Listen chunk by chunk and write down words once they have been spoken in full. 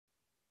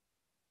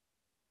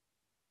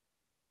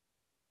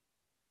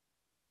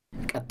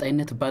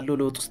ቀጣይነት ባለው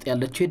ለውጥ ውስጥ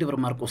ያለችው የደብረ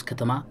ማርቆስ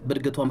ከተማ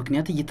በእድገቷ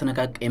ምክንያት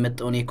እየተነቃቀ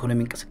የመጣውን የኢኮኖሚ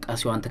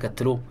እንቅስቃሴዋን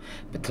ተከትሎ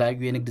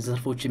በተለያዩ የንግድ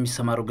ዘርፎች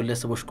የሚሰማሩ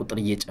ግለሰቦች ቁጥር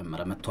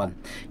እየጨመረ መጥቷል።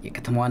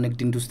 የከተማዋ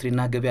ንግድ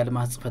ኢንዱስትሪና ገበያ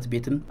ልማት ጽሕፈት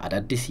ቤትም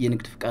አዳዲስ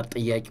የንግድ ፍቃድ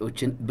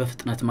ጥያቄዎችን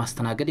በፍጥነት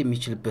ማስተናገድ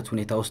የሚችልበት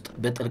ሁኔታ ውስጥ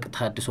በጥልቅ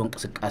ተሀድሶ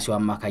እንቅስቃሴው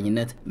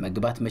አማካኝነት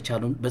መግባት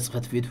መቻሉን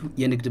በጽሕፈት ቤቱ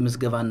የንግድ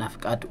ምዝገባና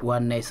ፍቃድ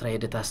ዋና የሥራ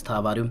ሂደት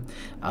አስተባባሪው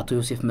አቶ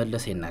ዮሴፍ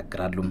መለሰ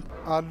ይናገራሉ።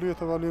 አሉ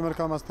የተባሉ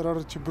የመልካም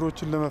አስተዳደር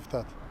ችግሮችን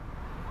ለመፍታት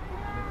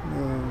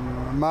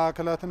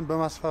ማዕከላትን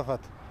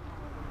በማስፋፋት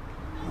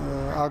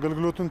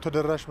አገልግሎቱን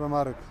ተደራሽ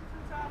በማድረግ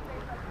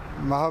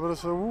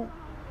ማህበረሰቡ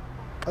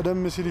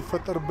ቀደም ሲል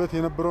ይፈጠርበት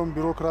የነበረውን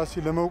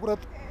ቢሮክራሲ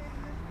ለመውቅረት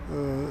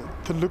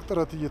ትልቅ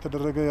ጥረት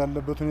እየተደረገ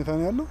ያለበት ሁኔታ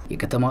ነው ያለው።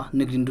 የከተማ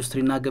ንግድ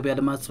ኢንዱስትሪና ገበያ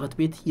ልማት ጽሕፈት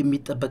ቤት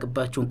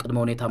የሚጠበቅባቸውን ቅድመ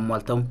ሁኔታ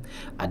አሟልተው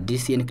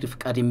አዲስ የንግድ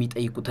ፍቃድ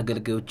የሚጠይቁ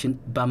ተገልጋዮችን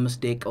በ5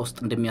 ደቂቃ ውስጥ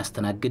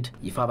እንደሚያስተናግድ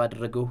ይፋ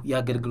ባደረገው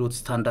የአገልግሎት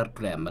ስታንዳርዱ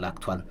ላይ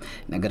አመላክቷል።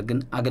 ነገር ግን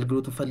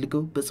አገልግሎቱን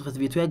ፈልገው በጽሕፈት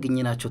ቤቱ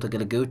ያገኘናቸው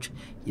ተገልጋዮች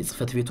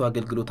የጽሕፈት ቤቱ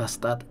አገልግሎት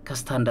አሰጣጥ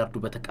ከስታንዳርዱ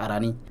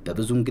በተቃራኒ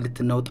በብዙ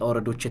እንግልትና ውጣ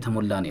ወረዶች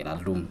የተሞላ ነው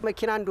ይላሉ።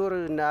 መኪና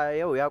እንደወርና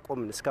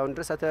ያቆምን እስካሁን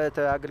ድረስ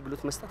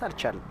አገልግሎት መስጠት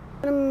አልቻለም።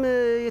 ምንም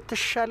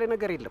የተሻለ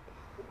ነገር የለም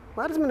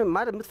ማለት ምንም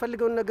ማለት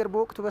የምትፈልገውን ነገር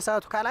በወቅቱ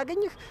በሰዓቱ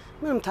ካላገኘህ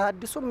ምንም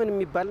ተሀድሶ ምንም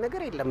የሚባል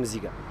ነገር የለም።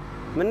 እዚህ ጋር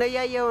ምን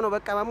ያያየው ነው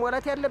በቃ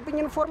ማሟላት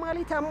ያለብኝን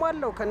ፎርማሊቲ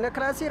አሟላው ከነ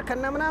ክላሲር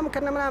ከነ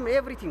ምናም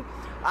ኤቭሪቲንግ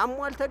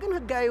አሟልተ ግን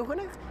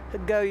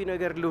ህጋዊ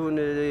ነገር ለሆነ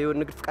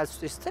ንግድ ፍቃድ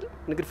ስትል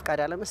ንግድ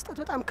ፍቃድ አለ መስጠት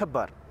በጣም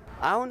ከባድ።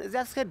 አሁን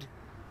እዚያ አስከድ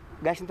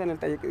ጋሽንተን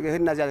ጠይቅ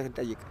ይሄን እዚያ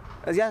ጠይቅ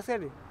እዚያ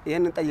አስከድ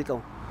ይሄን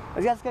ጠይቀው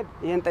እዚያ አስከድ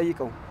ይሄን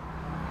ጠይቀው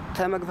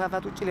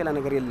ተመግፋፋት ውጪ ሌላ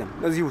ነገር የለም።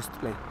 እዚህ ውስጥ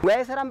ላይ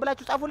ወይ ሰራም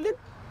ብላችሁ ጻፉልን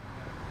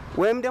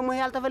ወይም ደግሞ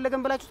ይሄ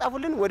ያልተፈለገን ብላችሁ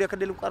ጻፉልን ወደ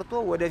ክልል ቀርቶ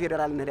ወደ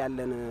ፌደራል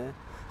እንሄዳለን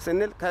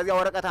ስንል ከዚያ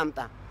ወረቀት አምጣ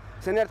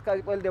ስንል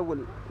ከቆል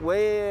ደውል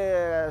ወይ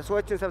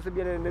ሰዎችን ሰብስቤ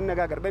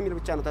ልነጋገር በሚል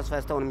ብቻ ነው ተስፋ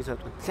ያስተውን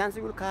የሚሰጡ። ሲያንስ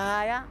ቢሉ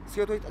ከ20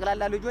 ሴቶች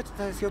ጠቅላላ ልጆች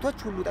ሴቶች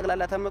ሁሉ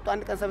ጠቅላላ ተመጡ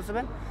አንድ ቀን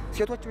ሰብስበን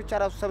ሴቶች ብቻ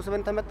ራሱ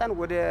ሰብስበን ተመጣን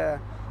ወደ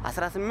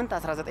 18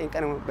 19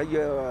 ቀን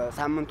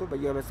በየሳምንቱ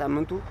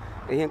በየበሳምንቱ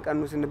ይሄን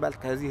ቀኑ ስንባል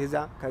ከዚያ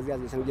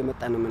ዘሰን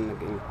እየመጣን ነው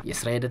የምንገኘው።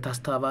 የሥራ ሂደት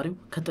አስተባባሪው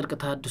ከጥልቅ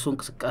ተሀድሶ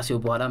እንቅስቃሴው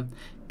በኋላ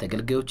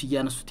ተገልጋዮች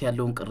እያነሱት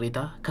ያለውን ቅሬታ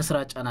ከስራ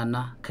ጫናና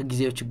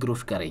ከጊዜያዊ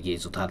ችግሮች ጋር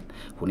እያይዙታል።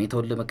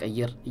 ሁኔታውን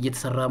ለመቀየር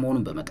እየተሰራ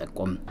መሆኑን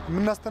በመጠቆም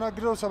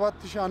የምናስተናግደው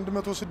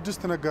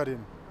 7106 ነጋዴ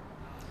ነው።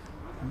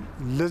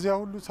 ለዚያ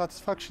ሁሉ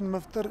ሳቲስፋክሽን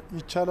መፍጠር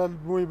ይቻላል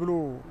ወይ ብሎ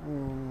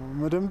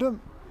መደምደም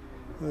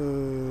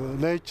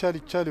ላይቻል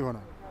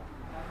ይሆናል።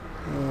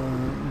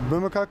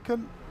 በመካከል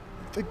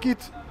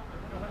ጥቂት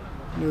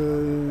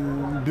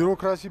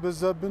ቢሮክራሲ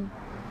በዛብን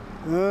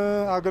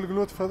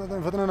አገልግሎት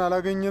ፈጥነን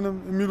አላገኘንም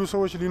የሚሉ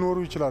ሰዎች ሊኖሩ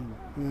ይችላሉ።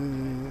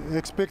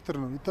 ኤክስፔክትድ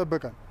ነው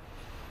ይጠበቃል።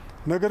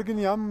 ነገር ግን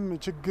ያም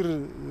ችግር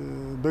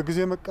በጊዜ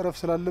መቀረፍ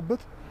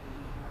ስላለበት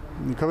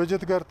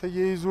ከበጀት ጋር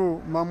ተያይዞ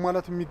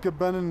ማሟላት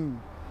የሚገባንን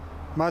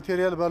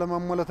ማቴሪያል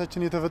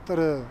ባለማሟላታችን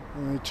የተፈጠረ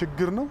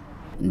ችግር ነው።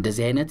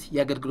 እንደዚህ አይነት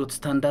የአገልግሎት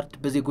ስታንዳርድ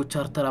በዜጎች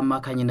አርተር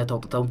አማካኝነት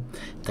አውጥተው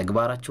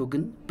ተግባራቸው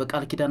ግን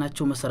በቃል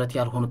ኪዳናቸው መሰረት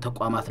ያልሆኑ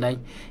ተቋማት ላይ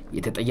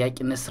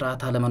የተጠያቂነት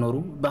ስርዓት አለመኖሩ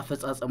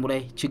በአፈጻጸሙ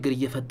ላይ ችግር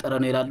እየፈጠረ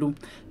ነው ይላሉ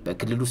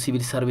በክልሉ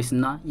ሲቪል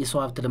ሰርቪስና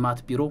የሰው ሀብት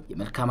ልማት ቢሮ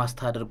የመልካም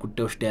አስተዳደር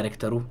ጉዳዮች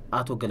ዳይሬክተሩ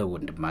አቶ ገለው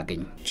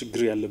ወንድማገኝ።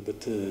 ችግር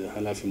ያለበት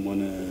ኃላፊም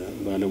ሆነ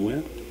ባለሙያ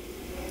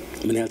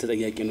ምን ያህል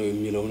ተጠያቂ ነው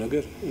የሚለው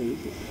ነገር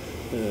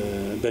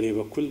በኔ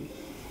በኩል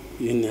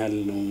ይህን ያህል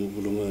ነው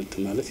ብሎ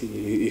ማለት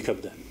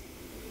ይከብዳል።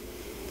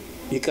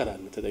 ይቀራል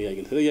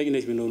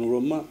ተጠያቂነት ቢኖር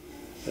ኖሮማ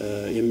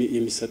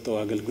የሚሰጠው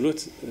አገልግሎት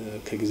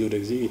ከጊዜ ወደ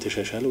ጊዜ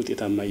የተሻሻለ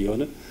ውጤታማ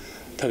የሆነ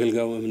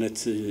ተገልጋዩ እምነት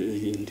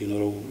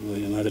እንዲኖረው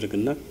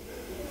ማድረግና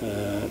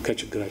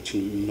ከችግራችን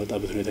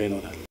የምንወጣበት ሁኔታ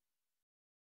ይኖራል።